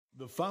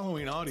The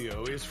following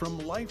audio is from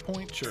Life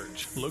Point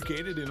Church,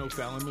 located in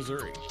O'Fallon,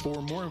 Missouri.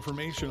 For more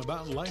information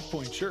about Life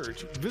Point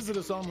Church, visit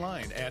us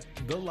online at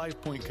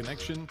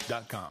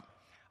thelifepointconnection.com.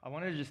 I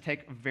wanted to just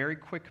take a very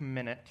quick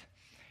minute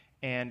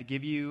and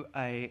give you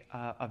a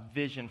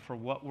vision for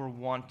what we're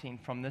wanting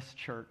from this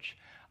church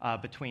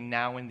between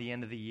now and the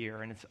end of the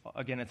year. And it's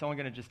only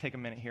going to just take a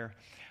minute here.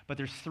 But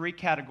there's three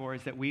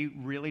categories that we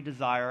really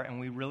desire and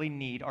we really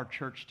need our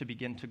church to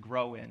begin to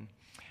grow in.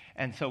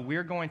 And so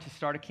we're going to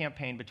start a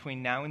campaign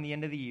between now and the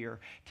end of the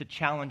year to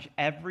challenge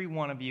every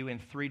one of you in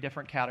three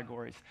different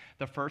categories.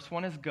 The first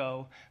one is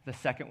go, the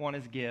second one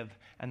is give,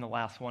 and the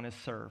last one is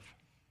serve.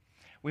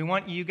 We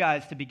want you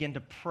guys to begin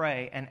to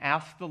pray and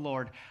ask the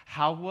Lord,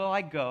 how will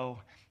I go,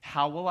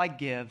 how will I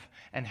give,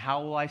 and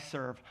how will I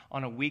serve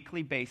on a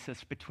weekly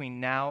basis between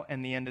now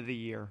and the end of the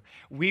year?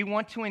 We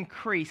want to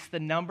increase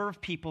the number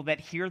of people that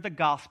hear the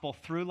gospel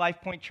through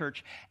Life Point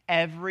Church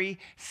every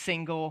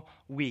single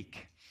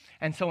week.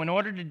 And so in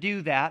order to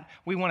do that,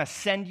 we want to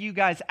send you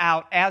guys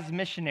out as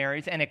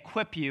missionaries and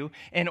equip you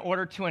in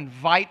order to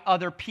invite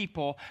other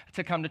people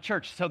to come to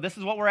church. So this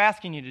is what we're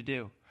asking you to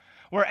do.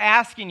 We're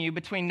asking you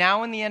between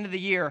now and the end of the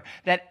year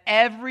that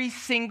every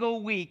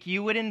single week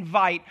you would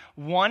invite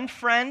one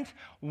friend,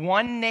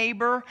 one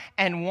neighbor,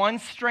 and one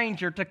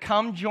stranger to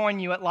come join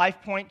you at Life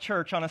Point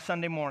Church on a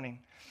Sunday morning.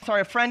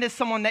 A friend is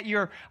someone that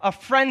you're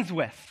friends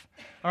with.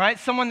 All right,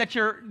 someone that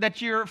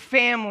you're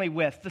family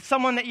with,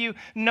 someone that you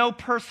know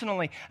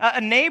personally.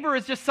 A neighbor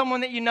is just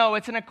someone that you know.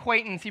 It's an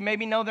acquaintance. You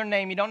maybe know their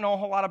name. You don't know a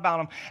whole lot about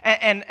them.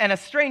 And a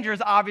stranger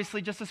is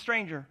obviously just a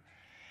stranger.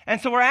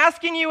 And so we're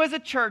asking you as a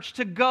church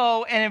to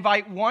go and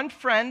invite one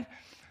friend,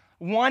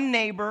 one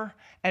neighbor,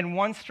 and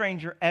one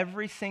stranger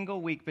every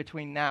single week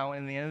between now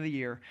and the end of the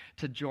year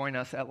to join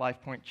us at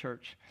Life Point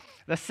Church.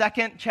 The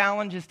second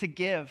challenge is to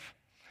give.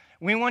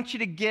 We want you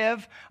to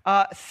give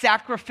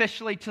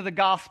sacrificially to the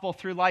gospel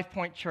through Life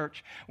Point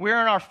Church. We're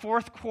in our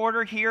fourth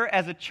quarter here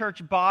as a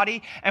church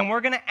body, and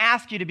we're going to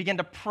ask you to begin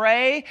to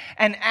pray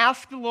and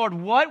ask the Lord,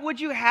 what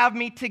would you have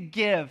me to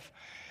give?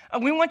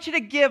 We want you to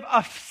give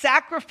a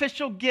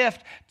sacrificial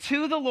gift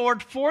to the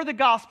Lord for the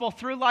gospel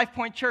through Life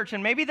Point Church.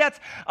 And maybe that's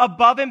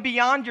above and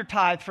beyond your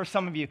tithe for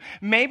some of you.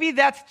 Maybe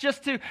that's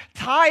just to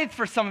tithe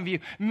for some of you.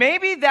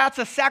 Maybe that's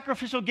a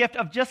sacrificial gift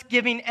of just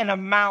giving an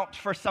amount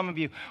for some of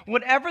you.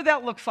 Whatever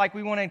that looks like,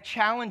 we want to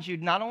challenge you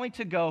not only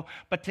to go,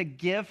 but to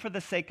give for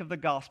the sake of the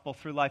gospel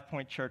through Life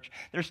Point Church.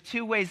 There's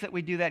two ways that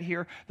we do that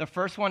here. The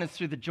first one is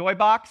through the Joy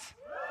Box.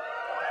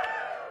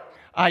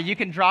 You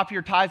can drop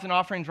your tithes and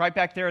offerings right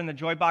back there in the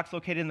Joy Box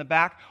located in the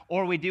back,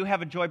 or we do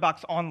have a Joy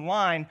Box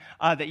online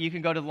that you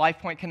can go to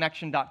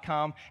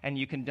lifepointconnection.com and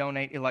you can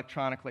donate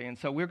electronically. And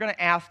so we're going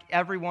to ask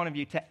every one of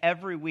you to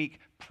every week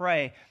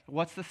pray,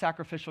 what's the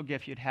sacrificial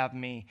gift you'd have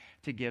me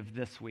to give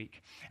this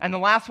week? And the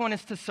last one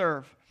is to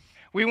serve.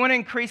 We want to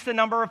increase the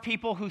number of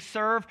people who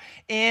serve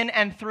in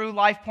and through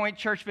Life Point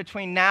Church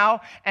between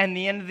now and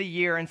the end of the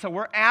year. And so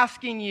we're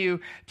asking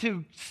you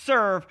to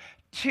serve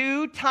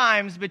 2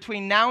 times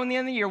between now and the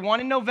end of the year, one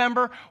in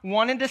November,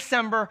 one in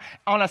December,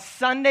 on a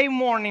Sunday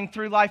morning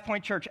through Life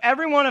Point Church.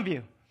 Every one of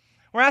you.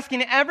 We're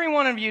asking every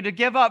one of you to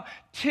give up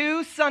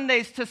 2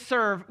 Sundays to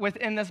serve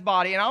within this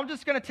body. And I'm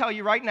just going to tell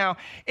you right now,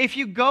 if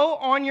you go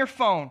on your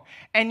phone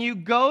and you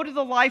go to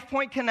the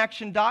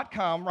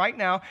lifepointconnection.com right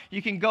now,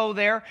 you can go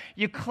there.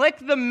 You click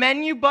the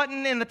menu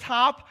button in the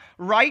top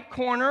right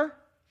corner.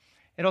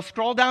 It'll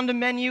scroll down to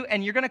menu,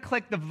 and you're going to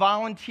click the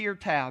volunteer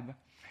tab.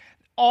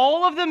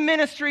 All of the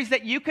ministries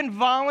that you can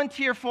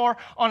volunteer for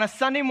on a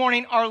Sunday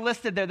morning are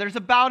listed there. There's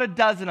about a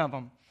dozen of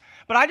them.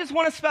 But I just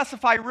want to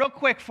specify real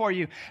quick for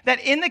you that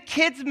in the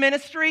kids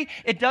ministry,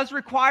 it does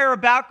require a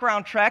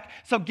background check,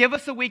 so give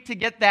us a week to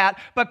get that.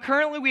 But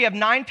currently we have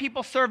 9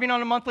 people serving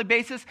on a monthly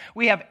basis.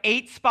 We have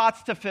 8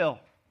 spots to fill.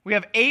 We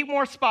have 8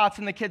 more spots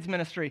in the kids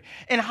ministry.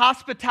 In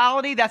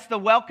hospitality, that's the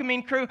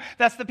welcoming crew.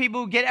 That's the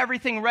people who get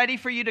everything ready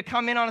for you to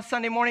come in on a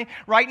Sunday morning.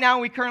 Right now,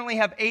 we currently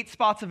have 8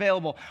 spots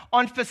available.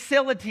 On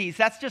facilities,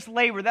 that's just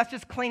labor. That's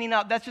just cleaning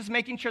up. That's just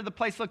making sure the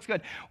place looks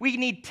good. We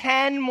need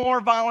 10 more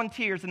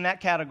volunteers in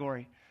that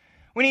category.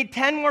 We need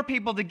 10 more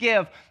people to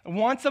give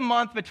once a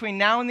month between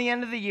now and the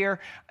end of the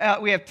year.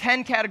 We have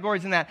 10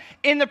 categories in that.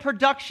 In the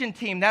production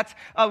team, that's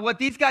what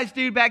these guys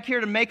do back here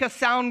to make us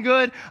sound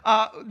good.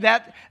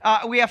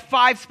 We have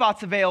 5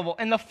 spots available.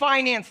 In the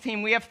finance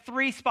team, we have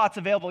 3 spots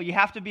available. You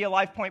have to be a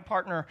Life Point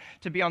partner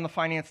to be on the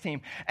finance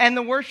team. And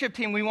the worship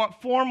team, we want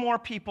 4 more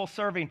people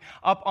serving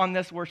up on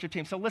this worship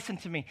team. So listen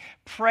to me.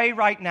 Pray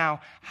right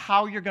now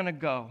how you're going to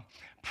go.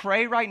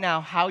 Pray right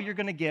now how you're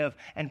going to give,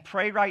 and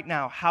pray right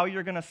now how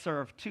you're going to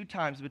serve 2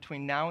 times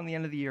between now and the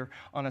end of the year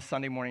on a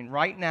Sunday morning.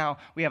 Right now,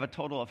 we have a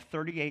total of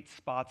 38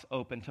 spots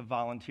open to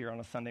volunteer on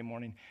a Sunday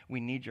morning. We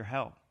need your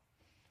help.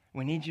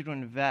 We need you to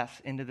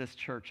invest into this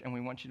church, and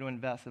we want you to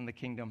invest in the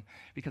kingdom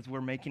because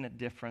we're making a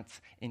difference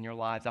in your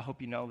lives. I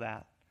hope you know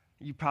that.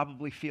 You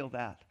probably feel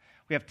that.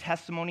 We have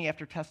testimony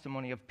after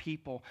testimony of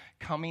people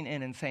coming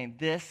in and saying,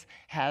 this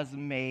has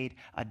made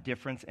a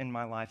difference in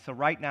my life. So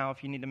right now,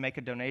 if you need to make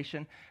a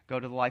donation, go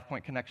to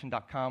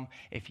thelifepointconnection.com.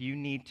 If you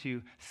need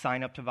to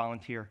sign up to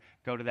volunteer,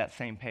 go to that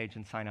same page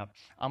and sign up.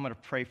 I'm going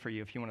to pray for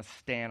you. If you want to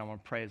stand, I'm going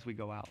to pray as we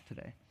go out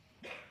today.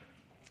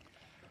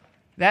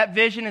 That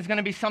vision is going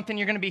to be something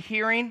you're going to be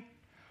hearing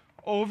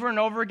over and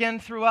over again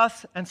through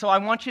us. And so I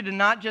want you to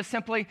not just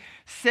simply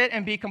sit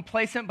and be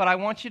complacent, but I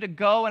want you to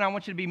go and I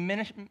want you to be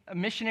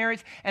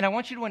missionaries, and I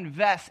want you to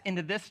invest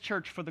into this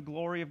church for the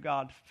glory of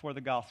God, for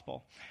the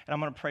gospel. And I'm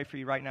going to pray for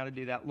you right now to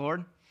do that.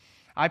 Lord,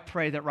 I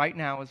pray that right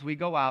now as we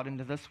go out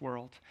into this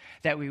world,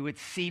 that we would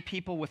see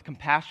people with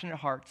compassionate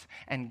hearts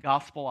and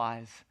gospel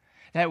eyes,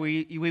 that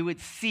we would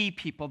see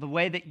people the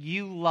way that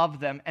you love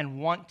them and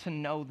want to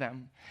know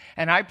them.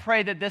 And I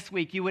pray that this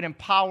week you would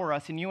empower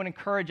us and you would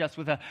encourage us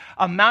with an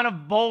amount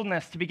of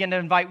boldness to begin to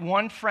invite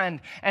one friend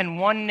and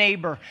one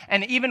neighbor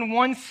and even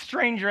one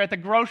stranger at the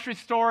grocery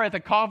store, at the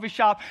coffee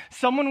shop,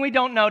 someone we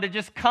don't know, to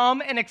just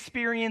come and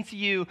experience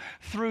you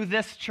through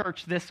this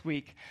church this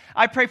week.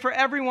 I pray for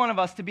every one of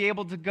us to be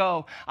able to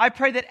go. I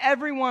pray that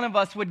every one of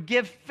us would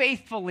give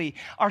faithfully.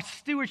 Our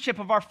stewardship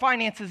of our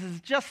finances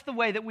is just the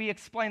way that we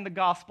explain the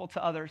gospel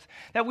to others,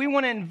 that we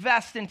want to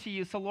invest into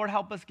you. So Lord,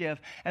 help us give,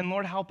 and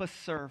Lord, help us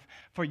serve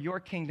for your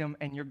kingdom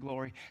and your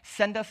glory.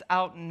 Send us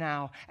out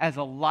now as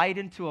a light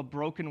into a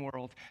broken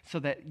world so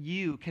that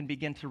you can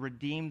begin to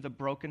redeem the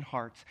broken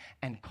hearts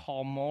and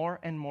call more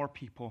and more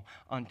people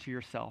unto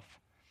yourself.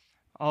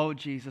 Oh,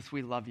 Jesus,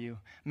 we love you.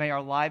 May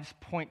our lives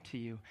point to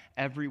you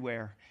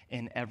everywhere,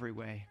 in every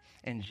way.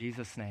 In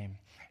Jesus' name,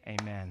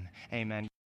 amen. Amen.